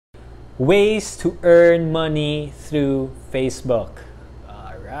ways to earn money through Facebook.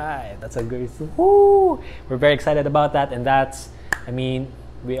 All right, that's a good. Woo! We're very excited about that, and that's, I mean,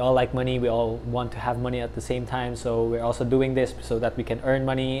 we all like money. We all want to have money at the same time. So we're also doing this so that we can earn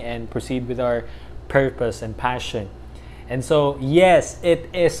money and proceed with our purpose and passion. And so, yes, it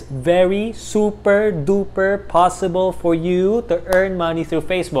is very super duper possible for you to earn money through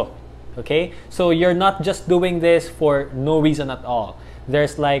Facebook. Okay, so you're not just doing this for no reason at all.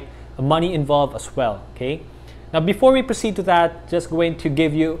 There's like money involved as well. Okay, now before we proceed to that, just going to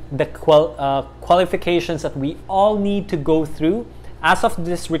give you the qualifications that we all need to go through as of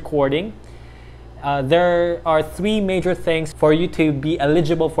this recording. There are three major things for you to be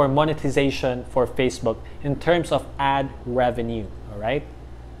eligible for monetization for Facebook in terms of ad revenue. All right,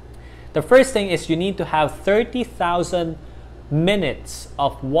 the first thing is you need to have 30,000 minutes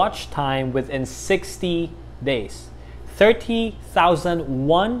of watch time within 60 days. 30,000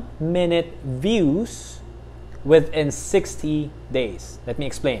 1-minute views within 60 days. Let me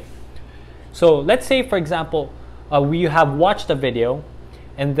explain. So let's say, for example, you have watched a video,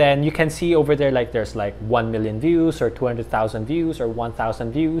 and then you can see over there like there's like 1 million views or 200,000 views or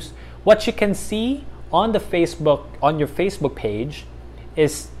 1,000 views. What you can see on the Facebook, on your Facebook page,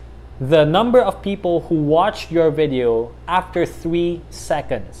 is the number of people who watched your video after 3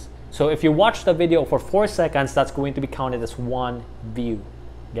 seconds. So if you watch the video for 4 seconds, that's going to be counted as 1 view.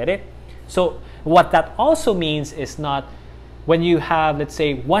 Get it? So what that also means is not when you have, let's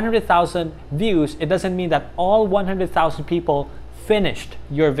say, 100,000 views, it doesn't mean that all 100,000 people finished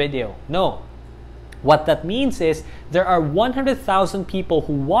your video. No. What that means is there are 100,000 people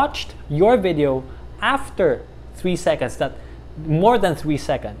who watched your video after 3 seconds, that more than 3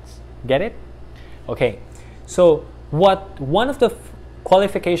 seconds. Get it? Okay. So one of the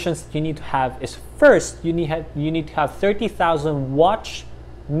qualifications that you need to have is, first you need to have 30,000 watch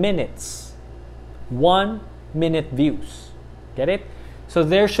minutes, 1-minute views. Get it? So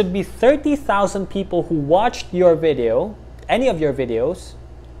there should be 30,000 people who watched your video, any of your videos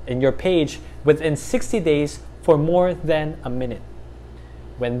in your page within 60 days for more than a minute.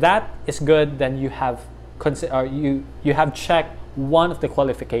 When that is good, then you have checked one of the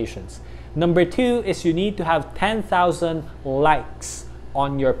qualifications. Number 2 is you need to have 10,000 likes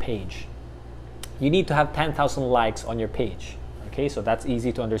on your page. You need to have 10,000 likes on your page. Okay, so that's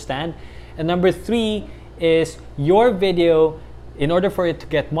easy to understand. And number 3 is your video, in order for it to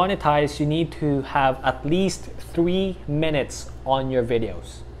get monetized, you need to have at least 3 minutes on your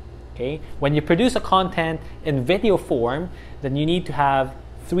videos. Okay, when you produce a content in video form, then you need to have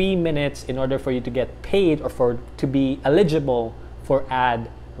 3 minutes in order for you to get paid or to be eligible for ad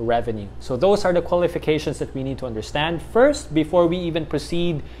revenue. So those are the qualifications that we need to understand first before we even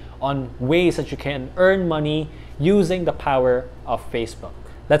proceed on ways that you can earn money using the power of Facebook.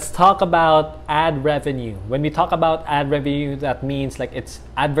 Let's talk about ad revenue. When we talk about ad revenue, that means like it's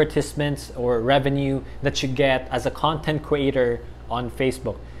advertisements or revenue that you get as a content creator on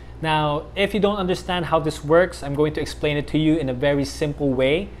Facebook. Now, if you don't understand how this works, I'm going to explain it to you in a very simple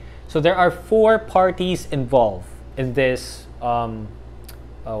way. So there are 4 parties involved in this,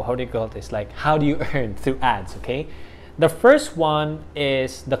 how do you call this? Like, how do you earn through ads, okay? The first one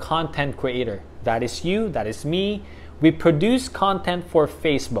is the content creator. That is you, that is me. We produce content for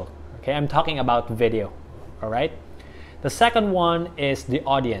Facebook, okay? I'm talking about video, all right? The second one is the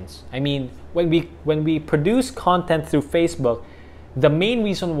audience. I mean, when we produce content through Facebook, the main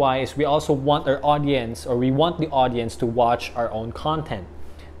reason why is we also want our audience, or we want the audience to watch our own content.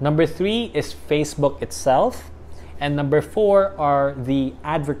 Number 3 is Facebook itself. And number 4 are the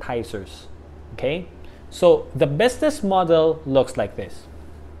advertisers, okay? So the business model looks like this.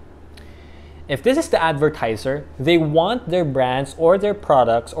 If this is the advertiser, they want their brands or their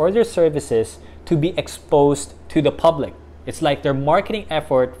products or their services to be exposed to the public. It's like their marketing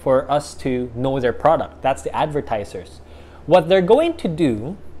effort for us to know their product. That's the advertisers. What they're going to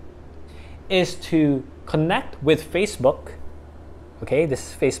do is to connect with Facebook, okay,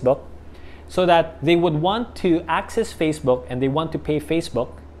 this is Facebook, so that they would want to access Facebook and they want to pay Facebook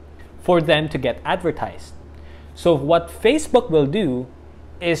for them to get advertised. So what Facebook will do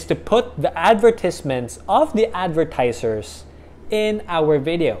is to put the advertisements of the advertisers in our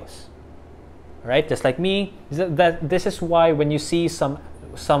videos. All right, just like me, this is why when you see some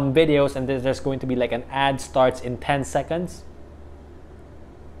videos and there's going to be like an ad starts in 10 seconds,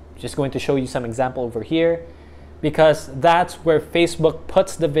 just going to show you some example over here, because that's where Facebook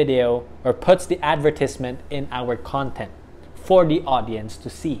puts the video or puts the advertisement in our content for the audience to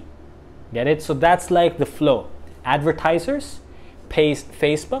see. Get it? So that's like the flow. Advertisers pays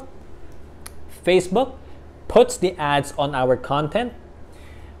Facebook. Facebook puts the ads on our content.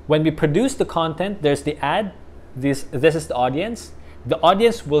 When we produce the content, there's the ad, this is the audience. The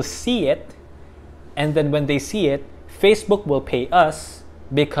audience will see it, and then when they see it, Facebook will pay us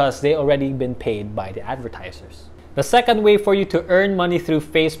because they already been paid by the advertisers. The second way for you to earn money through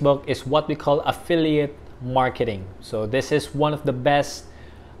Facebook is what we call affiliate marketing. So this is one of the best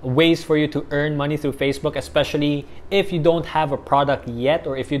ways for you to earn money through Facebook, especially if you don't have a product yet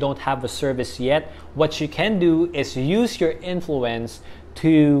or if you don't have a service yet. What you can do is use your influence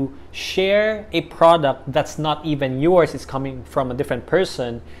to share a product that's not even yours, it's coming from a different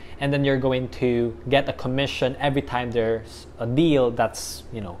person, and then you're going to get a commission every time there's a deal that's,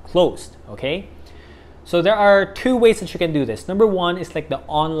 you know, closed. Okay, so there are two ways that you can do this. Number one is like the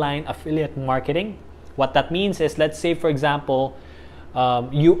online affiliate marketing. What that means is, let's say for example,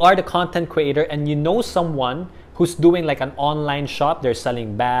 you are the content creator and you know someone who's doing like an online shop, they're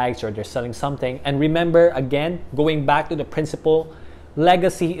selling bags or they're selling something. And remember, again, going back to the principle,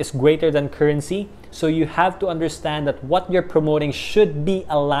 legacy is greater than currency. So you have to understand that what you're promoting should be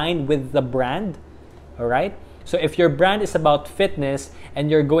aligned with the brand. All right. So if your brand is about fitness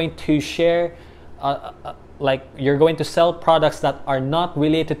and you're going to share, like you're going to sell products that are not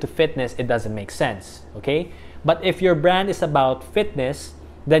related to fitness, it doesn't make sense. Okay. But if your brand is about fitness,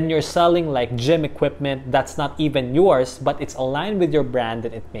 then you're selling like gym equipment that's not even yours, but it's aligned with your brand,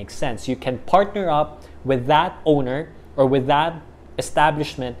 then it makes sense. You can partner up with that owner or with that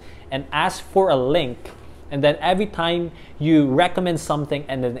establishment and ask for a link, and then every time you recommend something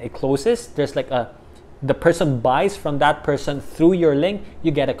and then it closes, there's like the person buys from that person through your link,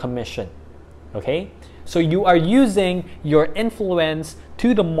 you get a commission. Okay, so you are using your influence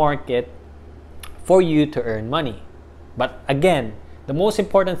to the market for you to earn money. But again, the most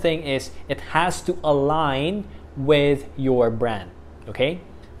important thing is it has to align with your brand. Okay,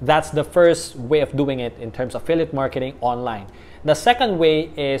 that's the first way of doing it in terms of affiliate marketing online. The second way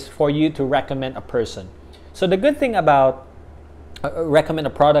is for you to recommend a person. So the good thing about recommend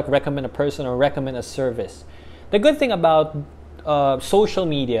a product, recommend a person, or recommend a service, the good thing about social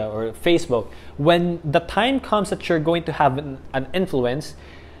media or Facebook, when the time comes that you're going to have an influence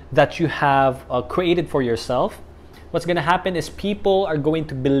that you have created for yourself, what's going to happen is people are going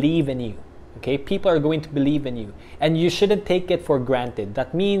to believe in you. Okay, people are going to believe in you, and you shouldn't take it for granted.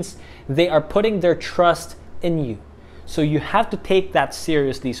 That means they are putting their trust in you. So you have to take that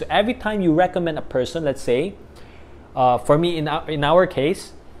seriously. So every time you recommend a person, let's say, for me in our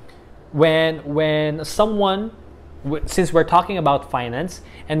case, when someone, since we're talking about finance,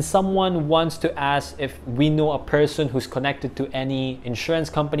 and someone wants to ask if we know a person who's connected to any insurance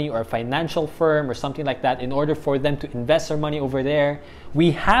company or a financial firm or something like that in order for them to invest their money over there,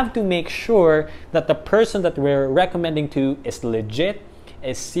 we have to make sure that the person that we're recommending to is legit,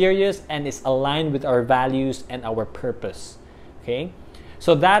 is serious, and is aligned with our values and our purpose. Okay,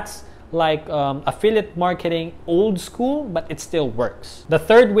 so that's like affiliate marketing, old school, but it still works. The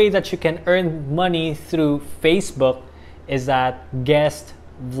third way that you can earn money through Facebook is that guest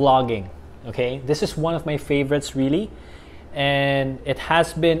vlogging. Okay, this is one of my favorites really, and it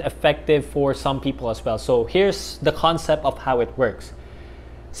has been effective for some people as well. So here's the concept of how it works.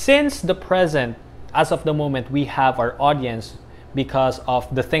 Since the present, as of the moment, we have our audience because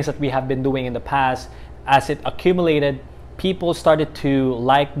of the things that we have been doing in the past. As it accumulated, people started to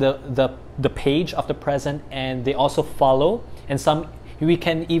like the page of the present, and they also follow, and we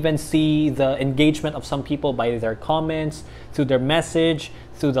can even see the engagement of some people by their comments, through their message,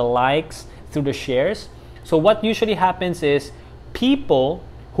 through the likes, through the shares. So what usually happens is people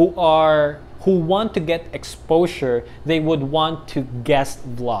who want to get exposure, they would want to guest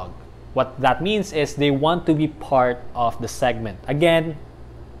vlog. What that means is they want to be part of the segment. Again,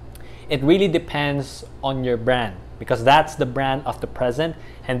 it really depends on your brand, because that's the brand of the present,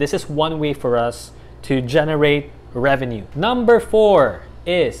 and this is one way for us to generate revenue. Number 4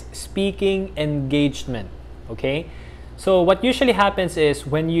 is speaking engagement. Okay, so what usually happens is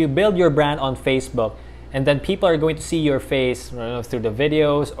when you build your brand on Facebook, and then people are going to see your face, you know, through the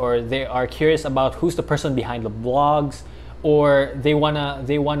videos, or they are curious about who's the person behind the blogs, or they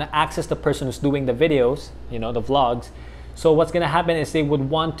wanna access the person who's doing the videos, you know, the vlogs. So what's gonna happen is they would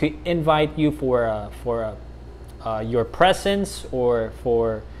want to invite you for your presence, or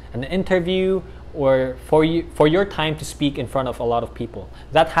for an interview, or for your time to speak in front of a lot of people.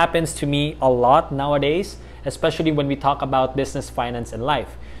 That happens to me a lot nowadays, especially when we talk about business, finance, and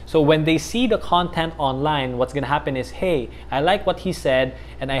life. So when they see the content online, what's gonna happen is, hey, I like what he said,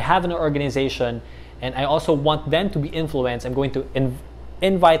 and I have an organization, and I also want them to be influenced. I'm going to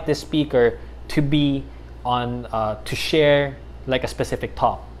invite this speaker to be on, to share like a specific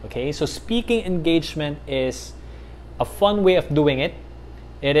talk. Okay, so speaking engagement is a fun way of doing it.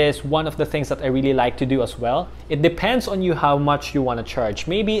 It is one of the things that I really like to do as well. It depends on you how much you want to charge.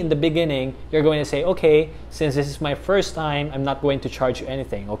 Maybe in the beginning, you're going to say, okay, since this is my first time, I'm not going to charge you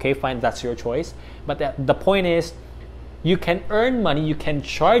anything. Okay, fine, that's your choice. But the point is, you can earn money, you can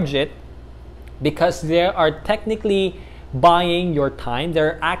charge it, because they are technically buying your time,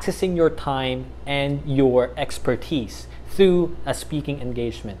 they're accessing your time and your expertise through a speaking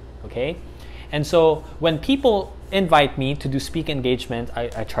engagement, okay? And so when people invite me to do speaking engagement,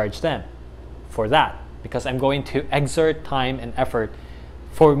 I charge them for that, because I'm going to exert time and effort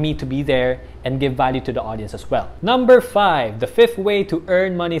for me to be there and give value to the audience as well. Number 5, the 5th way to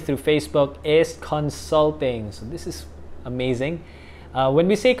earn money through Facebook is consulting. So this is amazing. When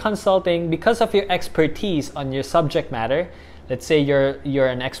we say consulting, because of your expertise on your subject matter, let's say you're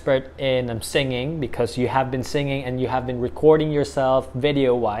an expert in singing because you have been singing and you have been recording yourself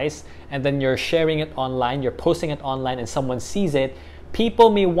video-wise, and then you're sharing it online, you're posting it online, and someone sees it, people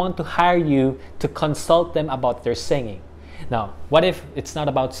may want to hire you to consult them about their singing. Now, what if it's not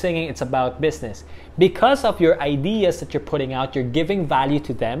about singing, it's about business? Because of your ideas that you're putting out, you're giving value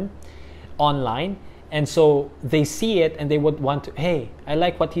to them online, and so they see it and they would want to, hey, I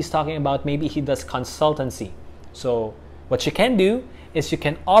like what he's talking about, maybe he does consultancy. So what you can do is you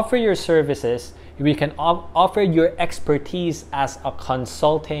can offer your services, you can offer your expertise as a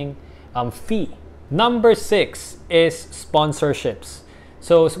consulting fee. Number 6 is sponsorships.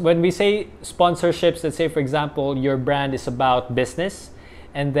 So when we say sponsorships, let's say for example, your brand is about business,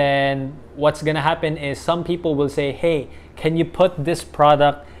 and then what's gonna happen is some people will say, hey, can you put this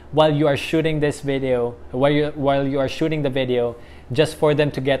product while you are shooting this video, while you are shooting the video, just for them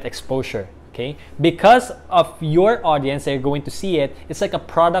to get exposure. Okay, because of your audience, they're going to see it. It's like a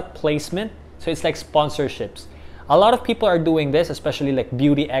product placement, so it's like sponsorships. A lot of people are doing this, especially like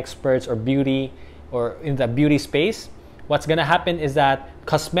beauty experts or in the beauty space. What's gonna happen is that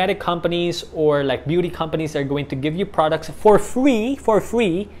cosmetic companies or like beauty companies are going to give you products for free,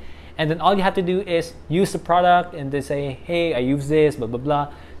 and then all you have to do is use the product and they say, hey, I use this, blah blah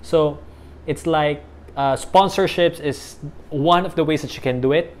blah. So it's like sponsorships is one of the ways that you can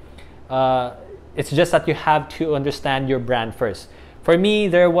do it. It's just that you have to understand your brand first. For me,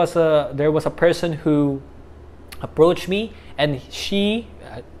 there was a person who approached me, and she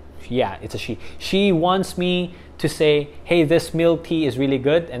wants me to say, hey, this milk tea is really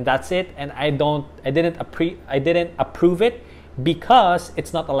good, and that's it. And I didn't approve it because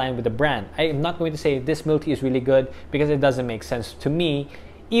it's not aligned with the brand. I am not going to say this milk tea is really good because it doesn't make sense to me,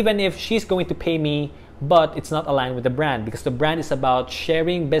 even if she's going to pay me, but it's not aligned with the brand, because the brand is about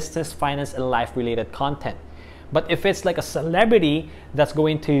sharing business, finance, and life-related content. But if it's like a celebrity that's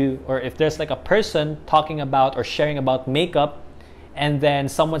going to, or if there's like a person talking about or sharing about makeup, and then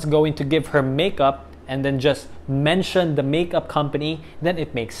someone's going to give her makeup and then just mention the makeup company, then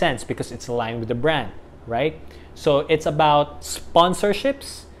it makes sense because it's aligned with the brand, right? So it's about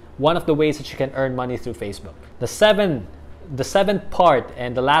sponsorships, one of the ways that you can earn money through Facebook. The seventh part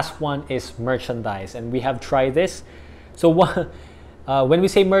and the last one is merchandise, and we have tried this. So when we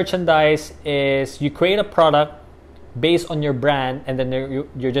say merchandise, is you create a product based on your brand, and then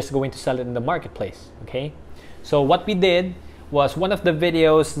you're just going to sell it in the marketplace. Okay, so what we did was one of the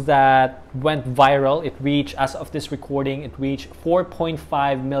videos that went viral. It reached, as of this recording, it reached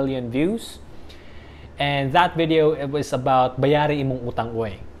 4.5 million views, and that video, it was about bayari imong utang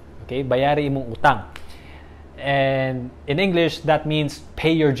oy. Okay, bayari imong utang. And in English, that means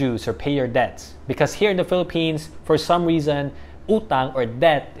pay your dues or pay your debts. Because here in the Philippines, for some reason, utang or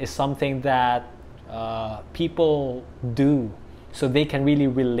debt is something that people do. So they can really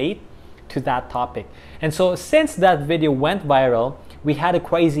relate to that topic. And so since that video went viral, we had a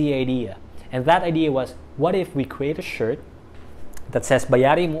crazy idea. And that idea was, what if we create a shirt that says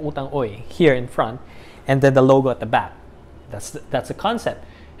bayari mo utang oy here in front, and then the logo at the back. That's the concept.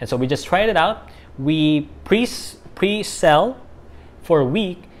 And so we just tried it out. We pre-sell for a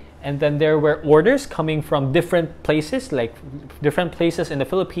week, and then there were orders coming from different places, like different places in the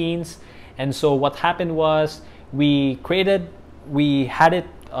Philippines. And so what happened was we had it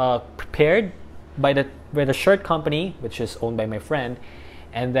prepared by the shirt company, which is owned by my friend,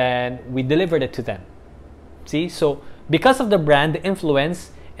 and then we delivered it to them. See, so because of the brand, the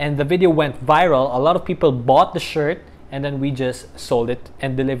influence, and the video went viral, a lot of people bought the shirt, and then we just sold it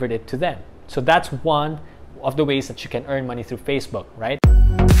and delivered it to them. So that's one of the ways that you can earn money through Facebook, right?